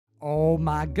Oh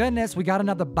my goodness, we got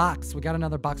another box. We got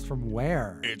another box from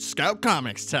where? It's Scout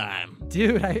Comics time.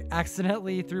 Dude, I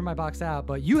accidentally threw my box out,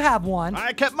 but you have one.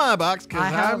 I kept my box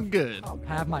because I'm good.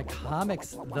 I have my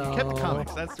comics, though. You kept the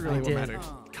comics. That's really what matters.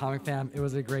 Comic fam, it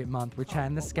was a great month. We're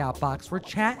chatting the Scout box. We're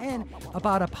chatting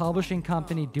about a publishing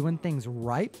company doing things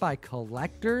right by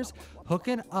collectors,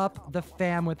 hooking up the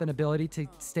fam with an ability to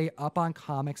stay up on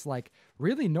comics like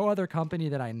really no other company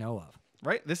that I know of.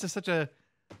 Right? This is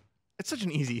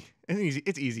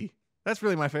it's easy. That's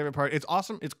really my favorite part. It's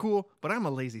awesome. It's cool, but I'm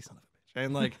a lazy son of a bitch.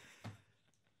 And like,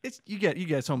 you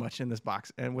get so much in this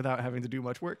box and without having to do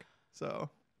much work. So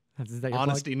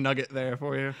honesty nugget there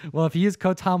for you. Well, if you use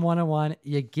code Tom101,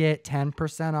 you get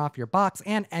 10% off your box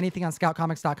and anything on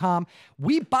scoutcomics.com.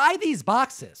 We buy these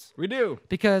boxes. We do.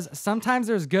 Because sometimes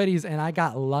there's goodies, and I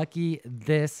got lucky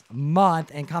this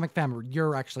month. And Comic Fam,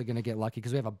 you're actually going to get lucky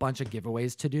because we have a bunch of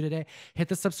giveaways to do today. Hit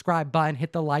the subscribe button,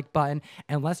 hit the like button,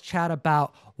 and let's chat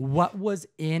about what was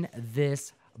in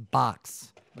this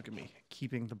box. Look at me,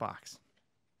 keeping the box,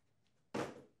 but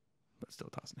still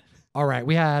tossing it. All right,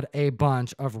 we had a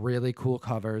bunch of really cool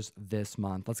covers this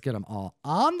month. Let's get them all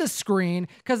on the screen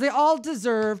because they all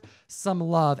deserve some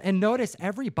love. And notice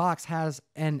every box has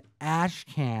an ash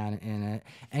can in it.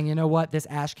 And you know what? This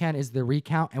ash can is the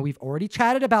recount, and we've already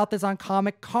chatted about this on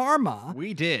Comic Karma.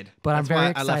 We did. But I'm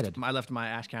very excited. I left my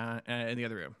ash can in the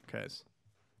other room because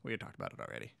we had talked about it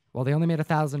already. Well, they only made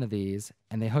 1,000 of these,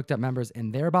 and they hooked up members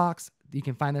in their box. You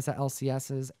can find this at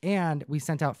LCS's, and we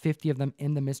sent out 50 of them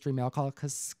in the mystery mail call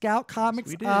because Scout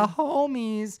Comics are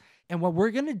homies. And what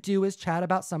we're going to do is chat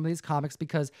about some of these comics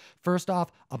because, first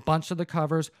off, a bunch of the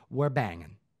covers were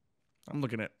banging. I'm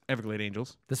looking at Everglade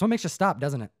Angels. This one makes you stop,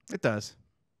 doesn't it? It does.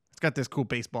 It's got this cool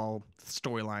baseball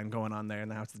storyline going on there, and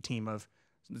now it's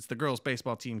the girls'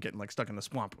 baseball team getting like stuck in the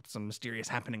swamp with some mysterious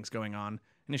happenings going on.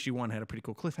 And issue 1 had a pretty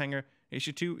cool cliffhanger.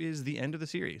 Issue 2 is the end of the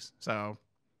series. So,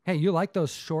 hey, you like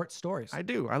those short stories? I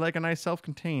do. I like a nice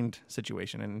self-contained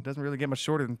situation, and it doesn't really get much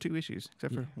shorter than 2 issues,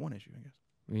 except for 1 issue, I guess.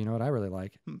 You know what I really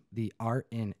like? The art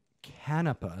in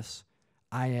Canopus.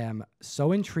 I am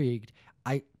so intrigued.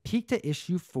 I peeked at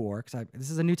issue 4 because this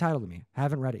is a new title to me. I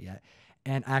haven't read it yet,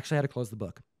 and I actually had to close the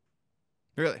book.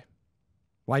 Really?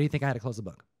 Why do you think I had to close the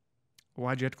book?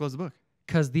 Why'd you have to close the book?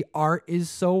 Because the art is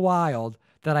so wild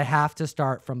that I have to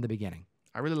start from the beginning.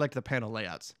 I really liked the panel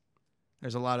layouts.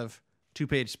 There's a lot of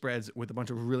 2-page spreads with a bunch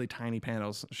of really tiny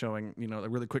panels showing, the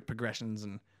really quick progressions,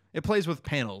 and it plays with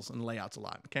panels and layouts a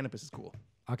lot. Canopus is cool.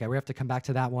 Okay, we have to come back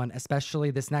to that one,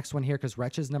 especially this next one here, because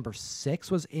Wretches number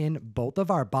 6 was in both of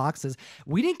our boxes.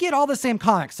 We didn't get all the same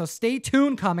comics, so stay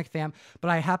tuned, Comic Fam. But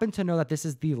I happen to know that this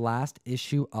is the last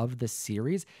issue of the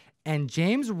series, and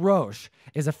James Roche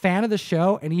is a fan of the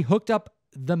show, and he hooked up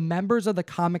the members of the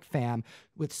Comic Fam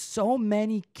with so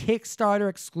many Kickstarter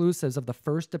exclusives of the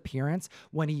first appearance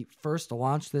when he first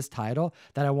launched this title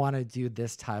that I want to do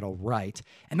this title right.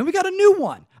 And then we got a new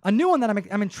one that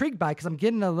I'm intrigued by because I'm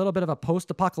getting a little bit of a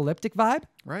post-apocalyptic vibe.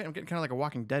 Right, I'm getting kind of like a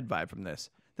Walking Dead vibe from this.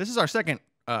 This is our second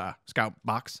Scout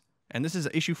box, and this is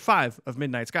issue 5 of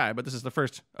Midnight Sky, but this is the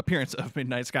first appearance of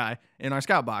Midnight Sky in our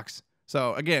Scout box.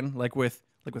 So again, like with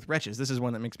Wretches, this is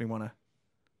one that makes me want to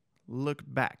look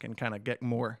back and kind of get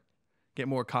more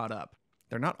caught up.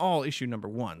 They're not all issue number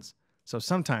 1s. So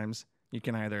sometimes you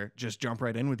can either just jump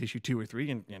right in with issue 2 or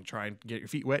 3 and try and get your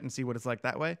feet wet and see what it's like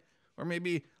that way. Or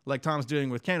maybe like Tom's doing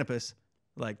with Canopus,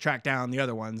 like track down the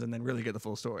other ones and then really get the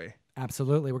full story.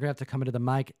 Absolutely. We're going to have to come into the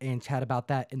mic and chat about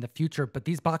that in the future. But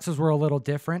these boxes were a little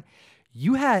different.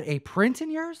 You had a print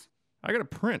in yours? I got a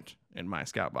print in my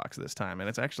Scout box this time. And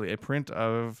it's actually a print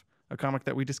of a comic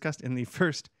that we discussed in the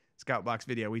first Scout box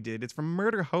video we did. It's from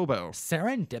Murder Hobo.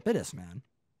 Serendipitous, man.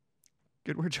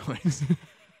 Good word choice.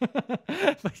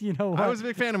 But you know what? I was a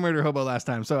big fan of Murder Hobo last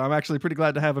time, so I'm actually pretty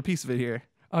glad to have a piece of it here.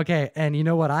 Okay, and you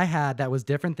know what I had that was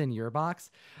different than your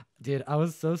box? Dude, I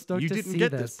was so stoked to see this. You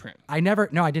didn't get this print. I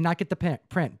did not get the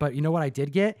print, but you know what I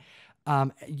did get?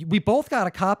 We both got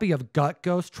a copy of Gut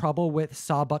Ghost Trouble with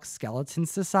Sawbuck Skeleton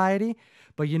Society,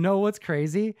 but you know what's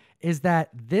crazy? Is that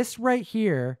this right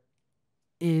here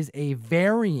is a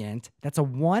variant that's a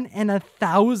 1 in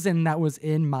 1,000 that was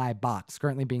in my box,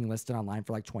 currently being listed online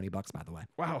for like $20, by the way.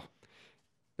 Wow.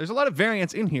 There's a lot of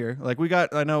variants in here. Like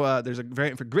I know there's a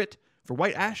variant for Grit, for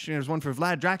White Ash, and there's one for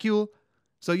Vlad Dracul.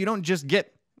 So you don't just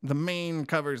get the main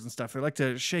covers and stuff. They like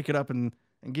to shake it up and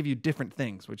give you different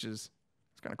things, which is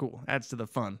it's kind of cool. Adds to the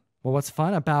fun. Well, what's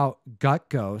fun about Gut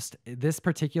Ghost, this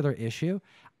particular issue,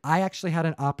 I actually had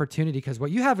an opportunity because what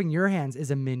you have in your hands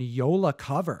is a Mignola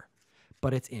cover,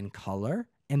 but it's in color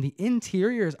and the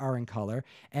interiors are in color.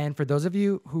 And for those of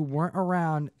you who weren't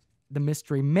around the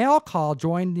mystery mail call,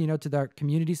 join, to their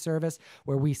community service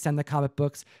where we send the comic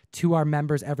books to our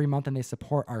members every month and they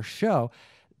support our show.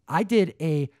 I did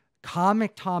a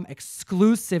Comic Tom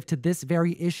exclusive to this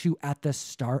very issue at the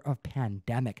start of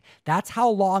pandemic. That's how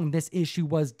long this issue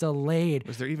was delayed.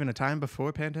 Was there even a time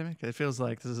before pandemic? It feels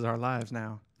like this is our lives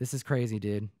now. This is crazy,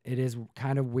 dude. It is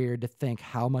kind of weird to think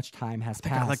how much time has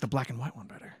passed. I like the black and white one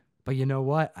better. But you know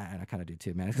what? I kind of do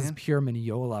too, man. This is pure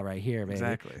Mignola right here, baby.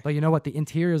 Exactly. But you know what? The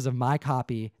interiors of my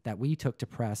copy that we took to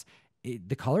press,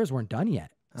 the colors weren't done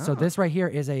yet. So this right here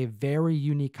is a very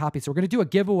unique copy. So we're going to do a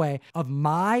giveaway of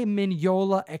my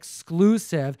Mignola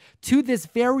exclusive to this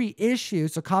very issue.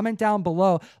 So comment down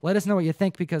below. Let us know what you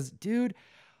think because, dude,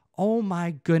 oh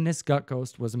my goodness, Gut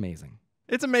Ghost was amazing.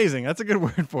 It's amazing. That's a good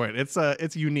word for it.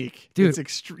 It's unique. Dude. It's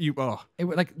extreme. Oh.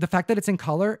 Like the fact that it's in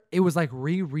color, it was like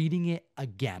rereading it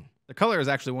again. The color is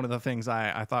actually one of the things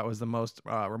I thought was the most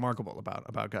remarkable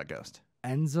about Gut Ghost.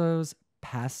 Enzo's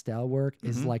pastel work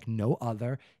is like no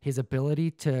other. His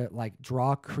ability to like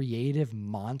draw creative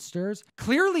monsters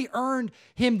clearly earned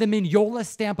him the Mignola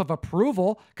stamp of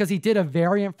approval because he did a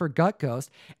variant for Gut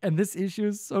Ghost. And this issue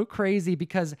is so crazy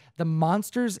because the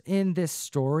monsters in this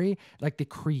story, like the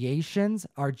creations,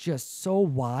 are just so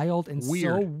wild and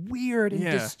so weird and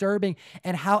disturbing.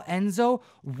 And how Enzo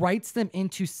writes them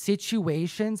into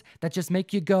situations that just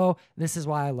make you go, this is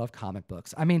why I love comic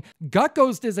books. I mean, Gut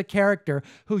Ghost is a character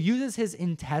who uses his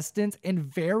intestines in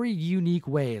very unique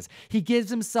ways. He gives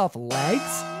himself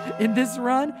legs in this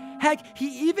run. Heck,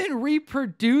 he even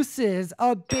reproduces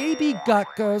a baby Gut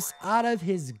Ghost out of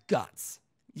his guts.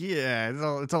 Yeah,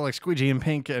 it's all like squidgy and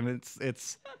pink, and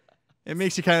it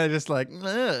makes you kind of just like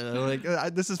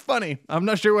this is funny. I'm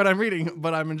not sure what I'm reading,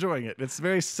 but I'm enjoying it. It's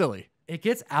very silly. It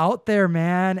gets out there,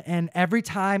 man. And every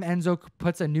time Enzo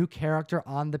puts a new character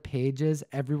on the pages,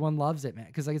 everyone loves it, man.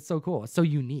 Because like it's so cool. It's so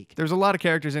unique. There's a lot of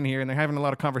characters in here, and they're having a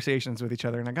lot of conversations with each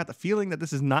other. And I got the feeling that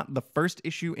this is not the first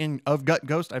issue of Gut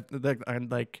Ghost.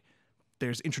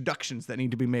 There's introductions that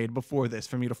need to be made before this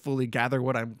for me to fully gather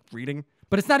what I'm reading.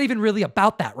 But it's not even really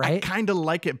about that, right? I kind of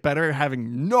like it better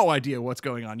having no idea what's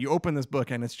going on. You open this book,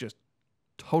 and it's just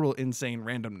total insane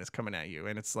randomness coming at you.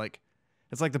 And it's like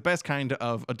the best kind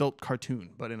of adult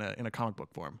cartoon, but in a comic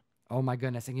book form. Oh my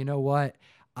goodness. And you know what?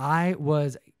 I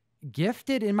was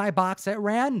gifted in my box at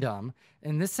random,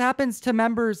 and this happens to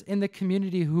members in the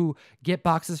community who get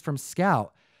boxes from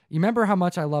Scout. You remember how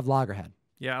much I love Loggerhead?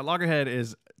 Yeah, Loggerhead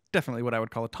is definitely what I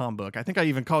would call a Tom book. I think I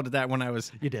even called it that when I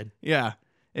was... You did. Yeah.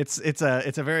 It's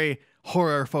a very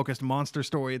horror-focused monster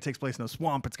story. It takes place in a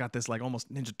swamp. It's got this like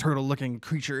almost Ninja Turtle-looking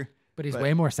creature. But he's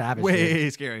way more savage. Way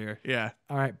scarier, yeah.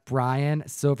 All right, Brian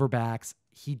Silverbacks.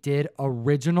 He did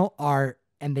original art,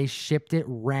 and they shipped it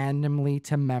randomly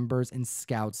to members in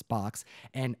Scout's box.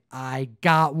 And I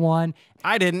got one.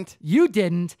 I didn't. You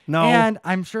didn't. No. And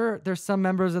I'm sure there's some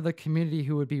members of the community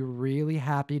who would be really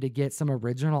happy to get some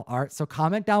original art. So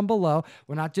comment down below.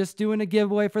 We're not just doing a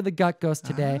giveaway for the Gut Ghost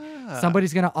today.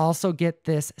 Somebody's going to also get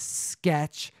this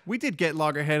sketch. We did get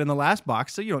Loggerhead in the last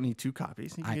box, so you don't need 2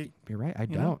 copies. You're right. I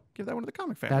don't. Give that one to the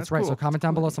comic fan. That's right. Cool. So comment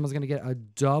down below. Someone's going to get a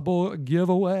double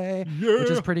giveaway, which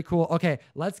is pretty cool. Okay,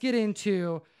 let's get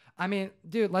into... I mean,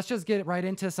 dude, let's just get right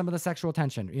into some of the sexual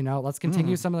tension. Let's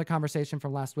continue some of the conversation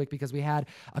from last week because we had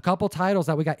a couple titles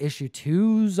that we got issue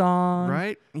 2s on.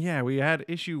 Right? Yeah, we had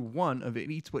issue 1 of It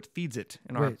Eats What Feeds It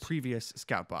in our previous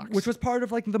Scout box. Which was part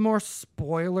of like the more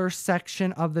spoiler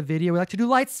section of the video. We like to do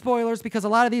light spoilers because a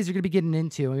lot of these you're going to be getting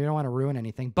into and we don't want to ruin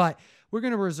anything. But we're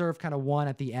going to reserve kind of one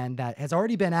at the end that has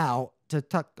already been out to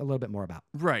talk a little bit more about.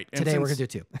 Right. Today we're going to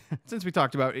do 2. Since we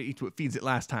talked about It Eats What Feeds It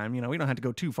last time, we don't have to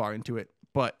go too far into it.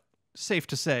 But safe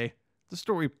to say, the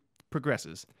story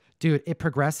progresses. Dude, it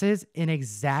progresses in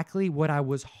exactly what I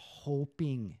was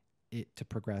hoping it to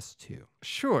progress to.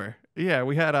 Sure. Yeah,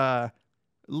 we had I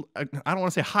don't want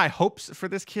to say high hopes for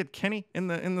this kid, Kenny, in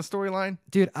the storyline.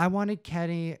 Dude, I wanted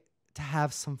Kenny to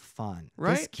have some fun.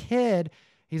 Right? This kid,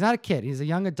 he's not a kid, he's a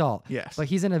young adult. Yes. But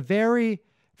he's in a very,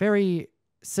 very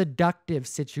seductive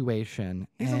situation.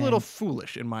 He's a little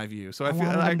foolish in my view. So I feel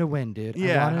wanted him to win, dude.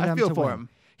 Yeah, I feel for him.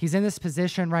 He's in this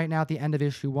position right now at the end of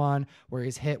issue 1 where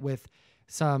he's hit with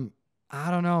some,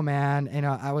 I don't know, man.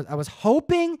 I was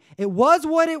hoping it was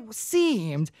what it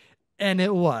seemed, and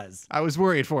it was. I was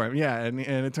worried for him, yeah. And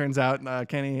it turns out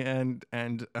Kenny and I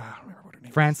don't remember what her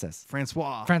name was.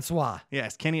 Francois.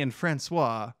 Yes, Kenny and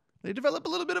Francois. They develop a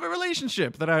little bit of a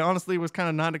relationship that I honestly was kind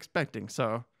of not expecting.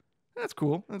 So that's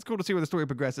cool. It's cool to see where the story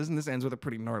progresses, and this ends with a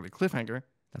pretty gnarly cliffhanger.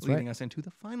 That's leading us into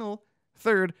the final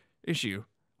 3rd issue,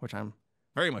 which I'm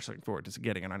very much looking forward to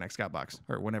getting in our next Scout box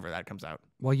or whenever that comes out.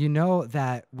 Well, you know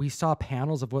that we saw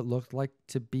panels of what looked like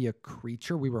to be a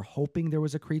creature. We were hoping there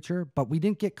was a creature, but we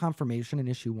didn't get confirmation in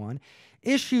issue 1.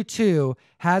 Issue 2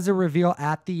 has a reveal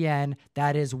at the end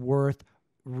that is worth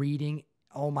reading.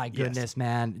 Oh my goodness,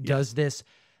 man. Yes. Does this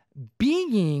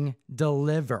being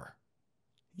deliver?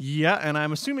 Yeah, and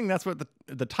I'm assuming that's what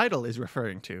the title is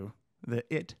referring to. The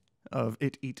it of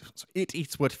it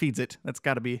eats what feeds it. That's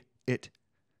got to be it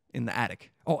in the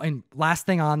attic. Oh, and last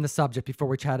thing on the subject before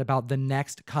we chat about the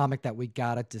next comic that we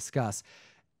got to discuss.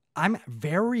 I'm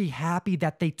very happy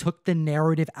that they took the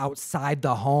narrative outside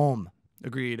the home.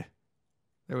 Agreed.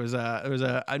 There was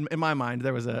in my mind,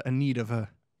 there was a need of a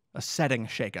setting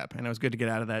shakeup, and it was good to get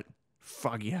out of that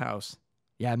foggy house.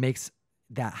 Yeah, it makes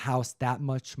that house that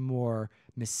much more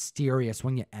mysterious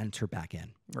when you enter back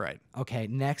in. Right. Okay,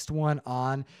 next one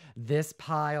on this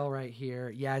pile right here.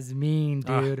 Yasmin,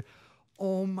 dude.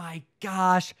 Oh my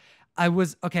gosh. I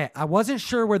wasn't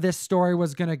sure where this story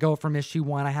was going to go from issue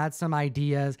 1. I had some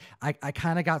ideas. I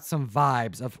kind of got some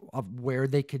vibes of where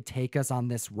they could take us on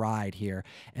this ride here.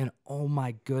 And oh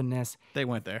my goodness. They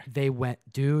went there. They went,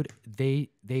 dude, they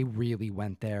really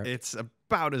went there. It's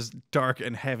about as dark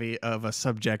and heavy of a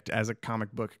subject as a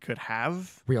comic book could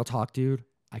have. Real talk, dude.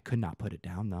 I could not put it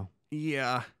down though.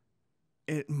 Yeah.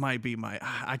 It might be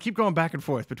I keep going back and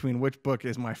forth between which book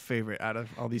is my favorite out of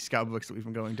all these Scout books that we've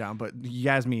been going down, but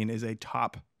Yasmin is a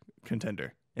top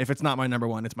contender. If it's not my number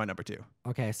 1, it's my number 2.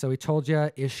 Okay, so we told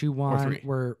you issue 1, 3.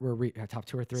 we're top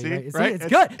 2 or 3, See? right? Right? It's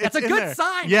good. That's a in good there.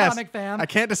 sign, Yes. comic fam. I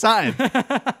can't decide.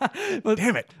 Well,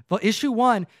 Damn it. Well, issue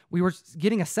 1, we were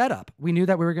getting a setup. We knew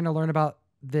that we were going to learn about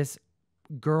this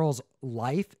girl's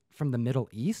life from the Middle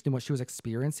East and what she was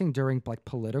experiencing during like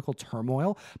political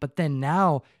turmoil, but then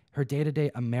now her day-to-day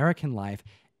American life,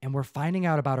 and we're finding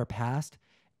out about her past.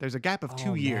 There's a gap of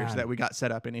 2 years that we got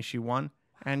set up in issue 1,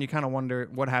 and you kind of wonder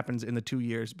what happens in the 2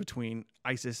 years between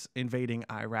ISIS invading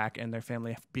Iraq and their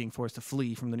family being forced to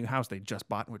flee from the new house they just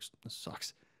bought, which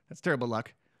sucks. That's terrible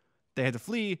luck. They had to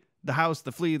flee the house,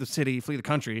 flee the city, flee the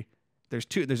country. There's a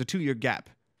 2-year gap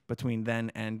between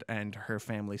then and her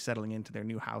family settling into their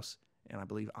new house in, I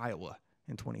believe, Iowa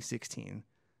in 2016.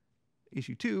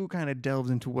 Issue 2 kind of delves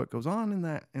into what goes on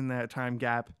in that time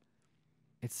gap.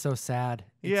 It's so sad.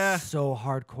 Yeah. It's so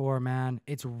hardcore, man.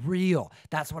 It's real.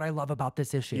 That's what I love about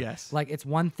this issue. Yes. Like, it's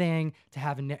one thing to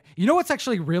have you know what's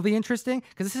actually really interesting?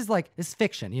 Because this is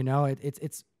fiction, you know?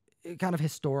 It's kind of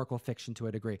historical fiction to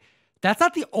a degree. That's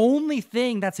not the only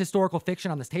thing that's historical fiction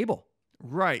on this table.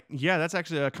 Right. Yeah, that's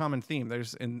actually a common theme.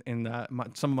 There's some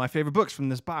of my favorite books from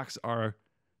this box are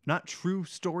not true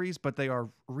stories, but they are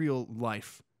real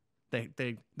life.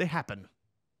 They happen,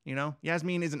 you know.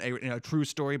 Yasmin isn't a true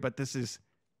story, but this is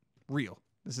real.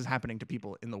 This is happening to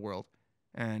people in the world,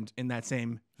 and in that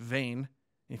same vein,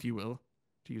 if you will,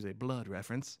 to use a blood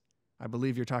reference, I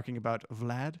believe you're talking about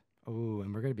Vlad. Oh,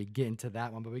 and we're gonna be getting to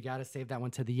that one, but we gotta save that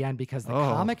one to the end because the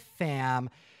comic fam,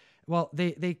 well,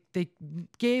 they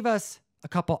gave us a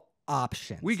couple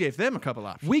options. We gave them a couple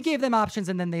options. We gave them options,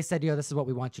 and then they said, "Yo, this is what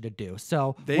we want you to do."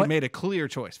 So they made a clear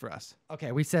choice for us.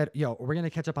 Okay, we said, "Yo, we're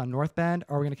gonna catch up on North Bend,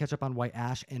 or we're gonna catch up on White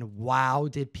Ash." And wow,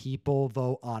 did people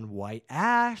vote on White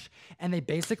Ash? And they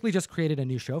basically just created a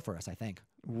new show for us. I think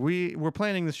we were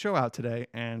planning this show out today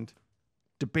and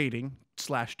debating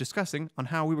 / discussing on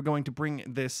how we were going to bring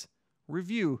this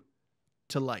review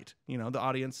to light. You know, the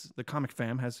audience, the comic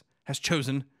fam has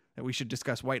chosen that we should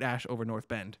discuss White Ash over North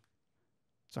Bend.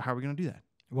 So how are we going to do that?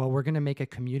 Well, we're going to make a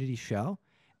community show.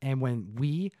 And when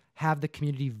we have the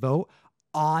community vote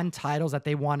on titles that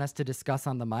they want us to discuss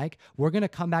on the mic, we're going to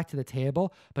come back to the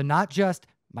table, but not just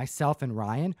myself and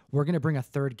Ryan. We're going to bring a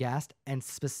third guest. And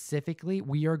specifically,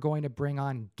 we are going to bring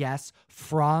on guests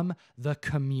from the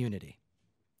community.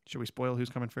 Should we spoil who's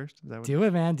coming first? Is that what Do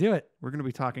it, man. Do it. We're going to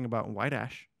be talking about White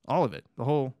Ash. All of it. The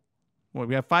whole... Well,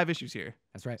 we have 5 issues here.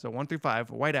 That's right. So 1 through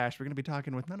 5, White Ash, we're going to be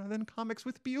talking with none other than Comics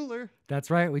with Bueller.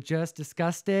 That's right. We just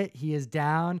discussed it. He is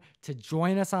down to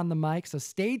join us on the mic, so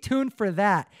stay tuned for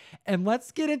that. And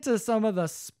let's get into some of the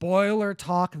spoiler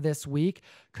talk this week,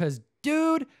 because,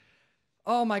 dude,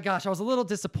 oh my gosh, I was a little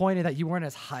disappointed that you weren't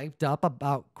as hyped up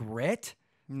about Grit.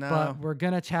 No. But we're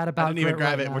going to chat about I didn't even Grit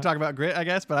grab right it. now. We're talking about Grit, I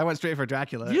guess, but I went straight for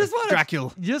Dracula. You just want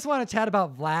Dracula. You just want to chat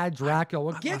about Vlad Dracula.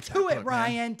 Well, get to it, book,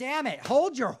 Ryan. Damn it.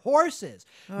 Hold your horses.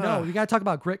 No, we got to talk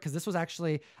about Grit because this was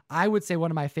actually, I would say,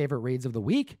 one of my favorite reads of the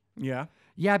week. Yeah.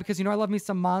 Yeah, because, you know, I love me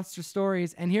some monster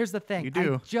stories. And here's the thing. You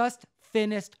do. I just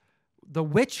finished The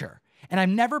Witcher. And I've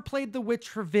never played The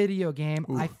Witcher video game.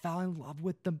 Ooh. I fell in love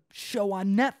with the show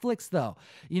on Netflix, though.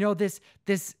 You know, this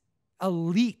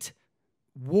elite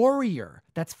warrior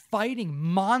that's fighting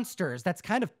monsters that's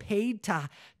kind of paid to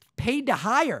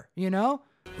hire, you know?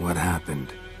 What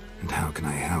happened, and how can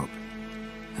I help?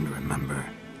 And remember,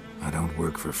 I don't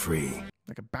work for free.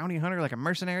 Like a bounty hunter, like a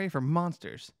mercenary for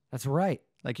monsters. That's right.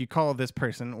 Like you call this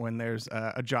person when there's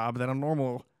a job that a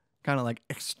normal kind of like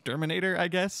exterminator, I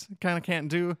guess, kind of can't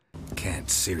do. Can't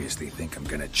seriously think I'm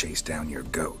gonna chase down your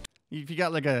goat. If you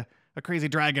got like a crazy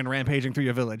dragon rampaging through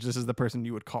your village, this is the person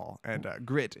you would call. And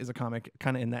Grit is a comic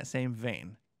kind of in that same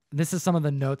vein. This is some of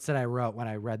the notes that I wrote when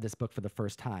I read this book for the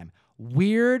first time.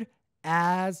 Weird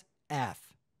as F.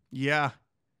 Yeah.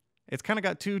 It's kind of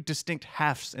got two distinct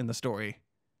halves in the story.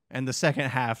 And the second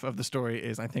half of the story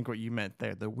is, I think, what you meant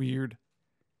there. The weird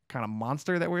kind of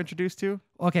monster that we're introduced to.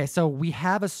 Okay, so we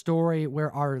have a story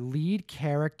where our lead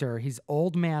character, he's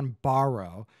Old Man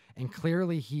Barrow, and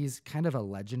clearly he's kind of a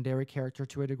legendary character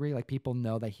to a degree. Like, people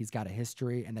know that he's got a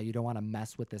history and that you don't want to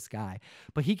mess with this guy.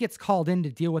 But he gets called in to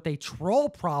deal with a troll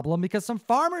problem because some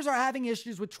farmers are having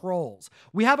issues with trolls.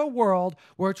 We have a world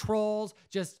where trolls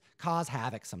just cause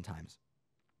havoc sometimes.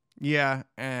 Yeah,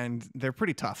 and they're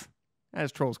pretty tough,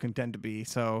 as trolls can tend to be.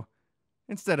 So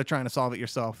instead of trying to solve it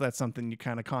yourself, that's something you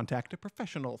kind of contact a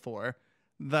professional for.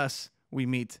 Thus, we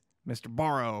meet Mr.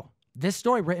 Barrow. This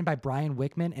story, written by Brian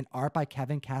Wickman and art by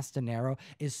Kevin Castanero,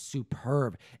 is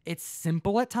superb. It's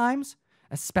simple at times,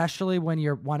 especially when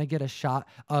you want to get a shot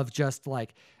of just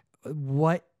like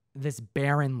what this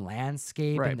barren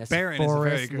landscape and this barren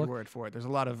forest is a very good word for it. There's a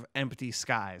lot of empty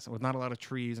skies with not a lot of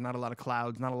trees, not a lot of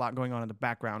clouds, not a lot going on in the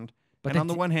background. But on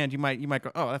the one hand, you might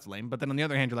go, oh, that's lame. But then on the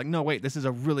other hand, you're like, no, wait, this is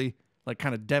a really like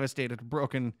kind of devastated,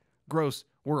 broken, gross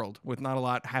world with not a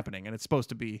lot happening, and it's supposed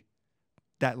to be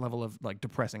that level of like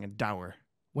depressing and dour.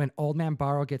 When Old Man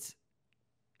Barrow gets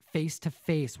face to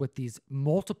face with these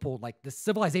multiple, like the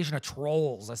civilization of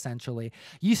trolls, essentially,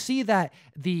 you see that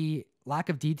the lack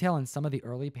of detail in some of the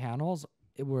early panels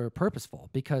were purposeful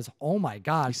because, oh my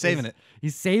God, he's saving it.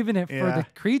 He's saving it for the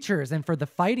creatures and for the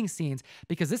fighting scenes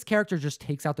because this character just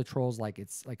takes out the trolls like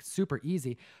it's like super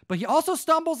easy. But he also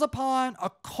stumbles upon a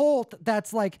cult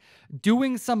that's like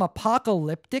doing some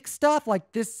apocalyptic stuff.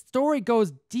 Like, this story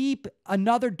goes deep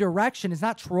another direction. It's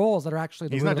not trolls that are actually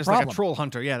the root of the problem. He's not just like a troll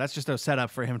hunter. Yeah, that's just a setup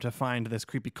for him to find this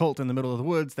creepy cult in the middle of the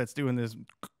woods that's doing this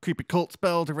creepy cult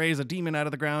spell to raise a demon out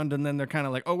of the ground. And then they're kind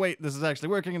of like, oh, wait, this is actually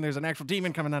working. And there's an actual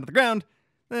demon coming out of the ground.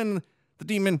 Then the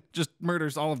demon just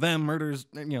murders all of them, he's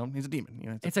a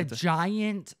demon. It's a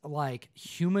giant, like,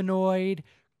 humanoid.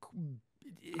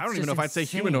 I don't even know if I'd say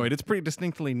humanoid. It's pretty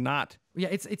distinctly not.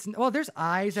 Yeah, well, there's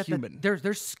eyes at human.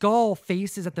 There's skull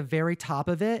faces at the very top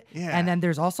of it. Yeah. And then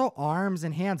there's also arms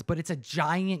and hands, but it's a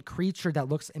giant creature that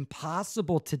looks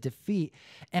impossible to defeat.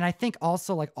 And I think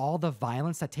also like all the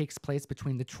violence that takes place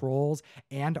between the trolls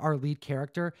and our lead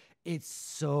character, it's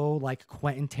so like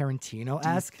Quentin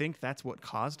Tarantino-esque. Do you think that's what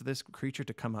caused this creature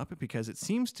to come up? Because it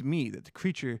seems to me that the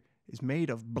creature is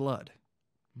made of blood.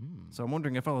 So I'm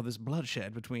wondering if all of this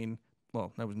bloodshed between...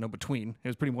 Well, there was no between. It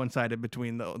was pretty one-sided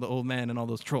between the old man and all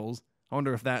those trolls. I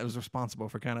wonder if that was responsible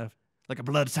for kind of like a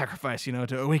blood sacrifice,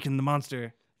 to awaken the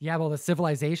monster. Yeah, well, the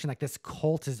civilization, like this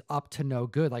cult is up to no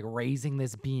good, like raising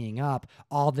this being up,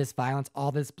 all this violence,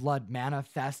 all this blood,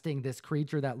 manifesting this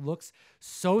creature that looks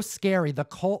so scary. The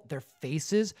cult, their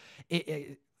faces,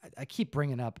 I keep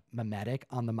bringing up mimetic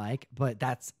on the mic, but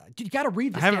dude, you got to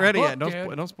read this. I haven't read it yet.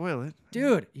 Dude. Don't spoil it.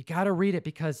 Dude, you got to read it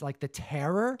because like the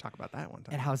terror. Talk about that one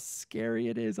time. And how scary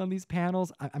it is on these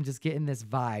panels. I'm just getting this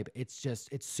vibe. It's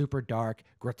super dark,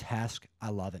 grotesque. I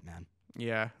love it, man.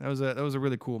 Yeah, that was a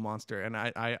really cool monster. And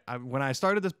I when I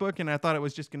started this book and I thought it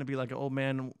was just going to be like an old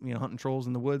man, hunting trolls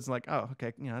in the woods, like, oh,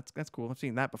 okay, that's cool. I've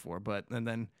seen that before. And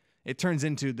then it turns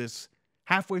into this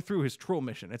halfway through his troll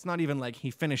mission. It's not even like he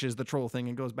finishes the troll thing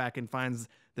and goes back and finds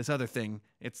this other thing.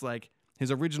 It's like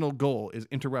his original goal is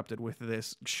interrupted with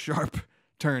this sharp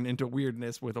turn into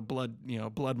weirdness with a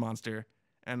blood monster.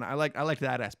 And I like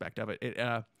that aspect of it.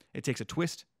 It takes a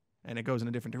twist and it goes in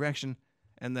a different direction.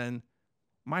 And then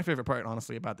my favorite part,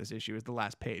 honestly, about this issue is the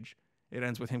last page. It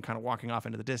ends with him kind of walking off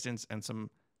into the distance and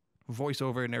some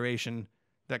voiceover narration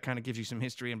that kind of gives you some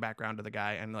history and background to the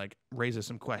guy and like raises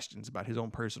some questions about his own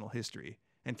personal history.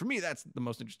 And for me, that's the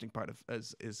most interesting part of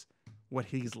is what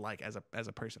he's like as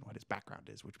a person, what his background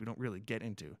is, which we don't really get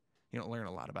into. You don't learn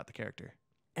a lot about the character.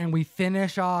 And we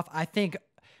finish off, I think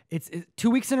it's 2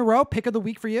 weeks in a row, pick of the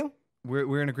week for you.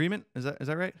 We're in agreement. Is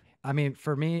that right? I mean,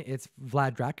 for me, it's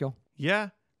Vlad Dracula. Yeah.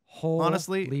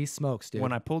 Holy smokes, dude.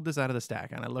 When I pulled this out of the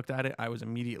stack and I looked at it, I was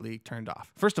immediately turned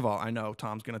off. First of all, I know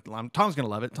Tom's gonna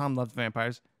love it. Tom loves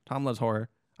vampires. Tom loves horror.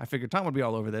 I figured Tom would be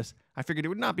all over this. I figured it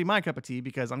would not be my cup of tea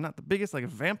because I'm not the biggest like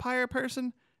vampire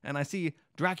person, and I see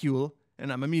Dracula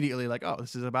and I'm immediately like, oh,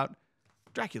 this is about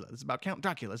Dracula. This is about Count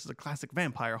Dracula. This is a classic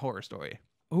vampire horror story.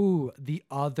 Ooh, the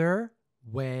other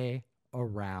way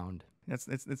around.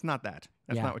 It's not that.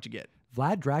 That's not what you get.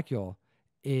 Vlad Dracula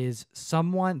is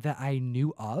someone that I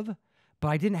knew of, but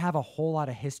I didn't have a whole lot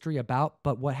of history about.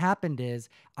 But what happened is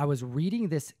I was reading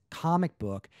this comic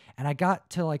book and I got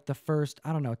to like the first,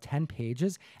 10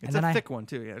 pages. It's and a then thick one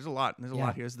too. Yeah, there's a lot. There's a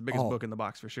lot here. It's the biggest book in the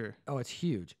box for sure. Oh, it's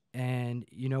huge. And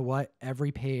you know what?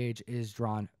 Every page is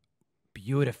drawn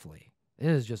beautifully. It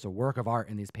is just a work of art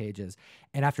in these pages.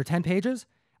 And after 10 pages,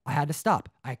 I had to stop.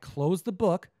 I closed the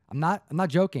book. I'm not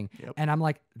joking. Yep. And I'm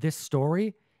like, this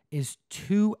story is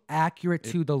too accurate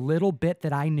to the little bit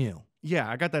that I knew. Yeah,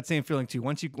 I got that same feeling too.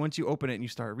 Once you open it and you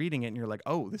start reading it, and you're like,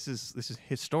 oh, this is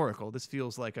historical. This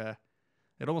feels like it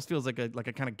almost feels like a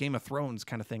kind of Game of Thrones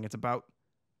kind of thing. It's about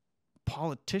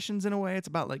politicians in a way. It's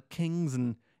about like kings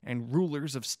and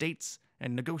rulers of states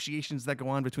and negotiations that go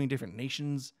on between different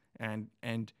nations, and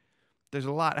there's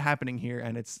a lot happening here,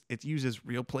 and it uses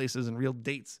real places and real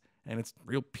dates, and it's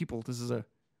real people. This is a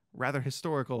rather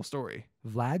historical story.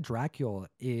 Vlad Dracula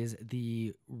is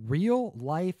the real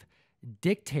life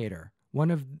dictator, one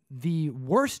of the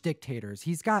worst dictators.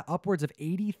 He's got upwards of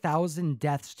 80,000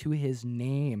 deaths to his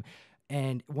name,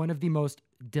 and one of the most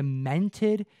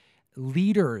demented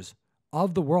leaders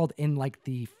of the world in like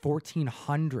the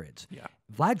 1400s. Yeah.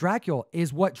 Vlad Dracula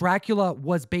is what Dracula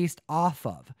was based off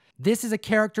of. This is a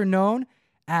character known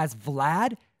as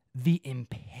Vlad the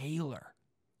Impaler.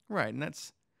 Right, and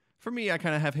that's, for me, I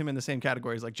kind of have him in the same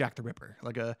category as like Jack the Ripper,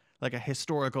 like a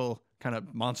historical kind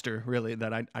of monster, really,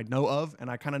 that I know of, and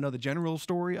I kind of know the general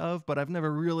story of, but I've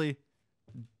never really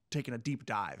taken a deep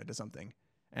dive into something.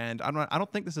 And I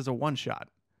don't think this is a one shot.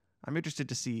 I'm interested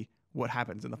to see what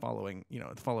happens in the following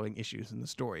issues in the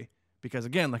story, because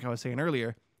again, like I was saying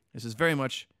earlier, this is very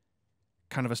much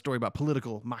kind of a story about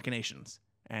political machinations,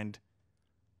 and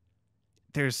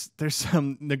there's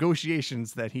some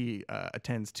negotiations that he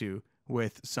attends to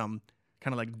with some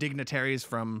kind of like dignitaries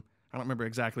from, I don't remember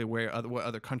exactly what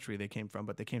other country they came from,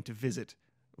 but they came to visit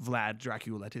Vlad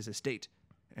Dracula at his estate,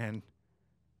 and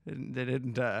they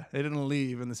didn't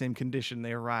leave in the same condition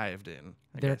they arrived in.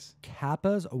 Their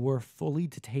kappas were fully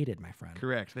detated, my friend.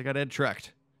 Correct. They got Ed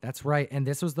trucked. That's right. And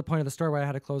this was the point of the story where I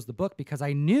had to close the book, because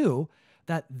I knew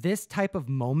that this type of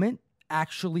moment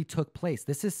actually took place.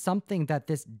 This is something that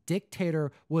this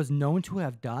dictator was known to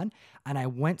have done. And I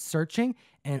went searching,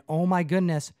 and oh my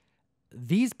goodness,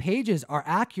 these pages are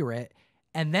accurate.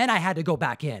 And then I had to go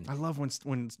back in. I love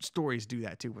when stories do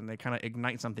that too, when they kind of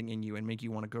ignite something in you and make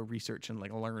you want to go research and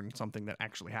like learn something that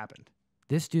actually happened.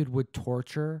 This dude would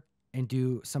torture and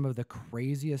do some of the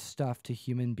craziest stuff to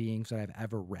human beings that I've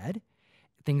ever read.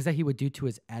 Things that he would do to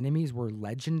his enemies were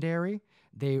legendary.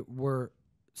 They were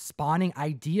spawning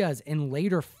ideas in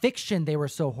later fiction. They were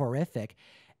so horrific.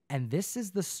 And this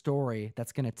is the story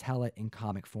that's going to tell it in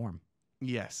comic form.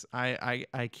 Yes, I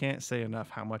can't say enough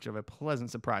how much of a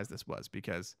pleasant surprise this was,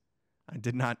 because I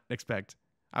did not expect.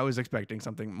 I was expecting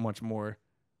something much more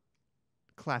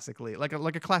classically, like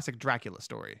a classic Dracula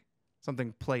story,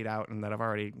 something played out and that I've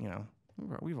already,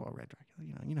 we've all read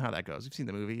Dracula. You know how that goes. You've seen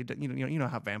the movie. You know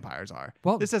how vampires are.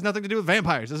 Well, this has nothing to do with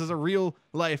vampires. This is a real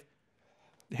life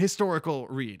historical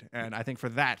read, and I think for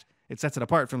that it sets it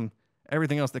apart from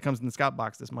everything else that comes in the Scout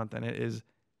box this month, and it is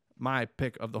my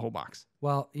pick of the whole box.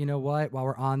 Well, you know what? While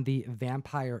we're on the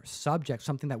vampire subject,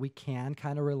 something that we can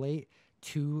kind of relate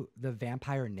to the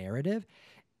vampire narrative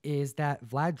is that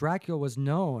Vlad Dracula was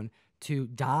known to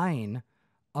dine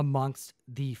amongst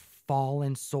the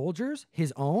fallen soldiers,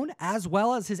 his own, as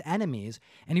well as his enemies.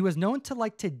 And he was known to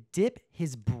like to dip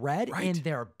his bread in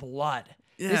their blood.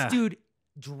 Yeah. This dude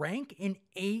drank and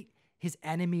ate his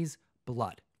enemies'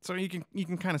 blood. So you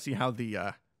can kind of see how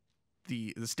the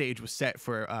stage was set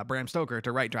for Bram Stoker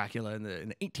to write Dracula in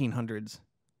the 1800s.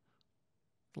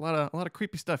 A lot of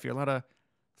creepy stuff here, a lot of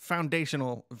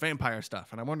foundational vampire stuff,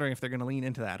 and I'm wondering if they're going to lean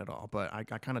into that at all. But I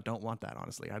kind of don't want that,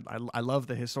 honestly. I love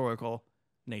the historical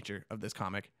nature of this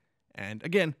comic, and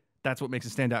again, that's what makes it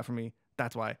stand out for me.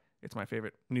 That's why it's my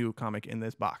favorite new comic in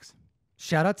this box.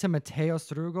 Shout out to Matteo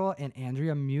Strugol and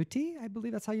Andrea Muti. I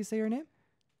believe that's how you say your name.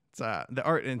 It's the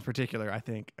art in particular, I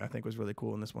think was really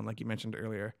cool in this one, like you mentioned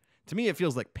earlier. To me, it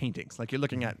feels like paintings. Like you're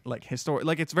looking at like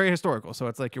it's very historical. So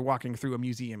it's like you're walking through a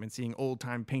museum and seeing old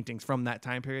time paintings from that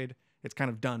time period. It's kind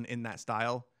of done in that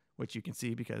style, which you can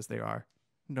see because they are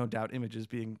no doubt images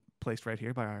being placed right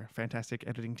here by our fantastic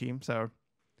editing team. So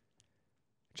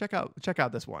check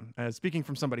out this one. Speaking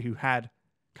from somebody who had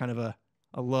kind of a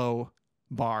low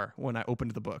bar when I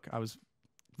opened the book, I was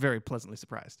very pleasantly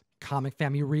surprised. Comic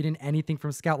fam, you reading anything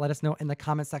from Scout? Let us know in the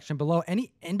comment section below.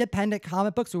 Any independent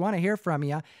comic books, we want to hear from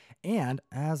you. And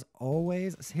as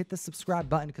always, hit the subscribe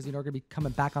button because you know we're going to be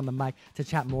coming back on the mic to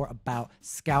chat more about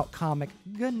Scout comic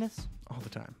goodness. All the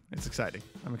time. It's exciting.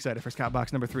 I'm excited for Scout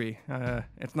Box number 3.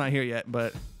 It's not here yet,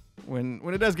 but when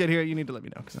it does get here, you need to let me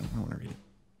know because I want to read it.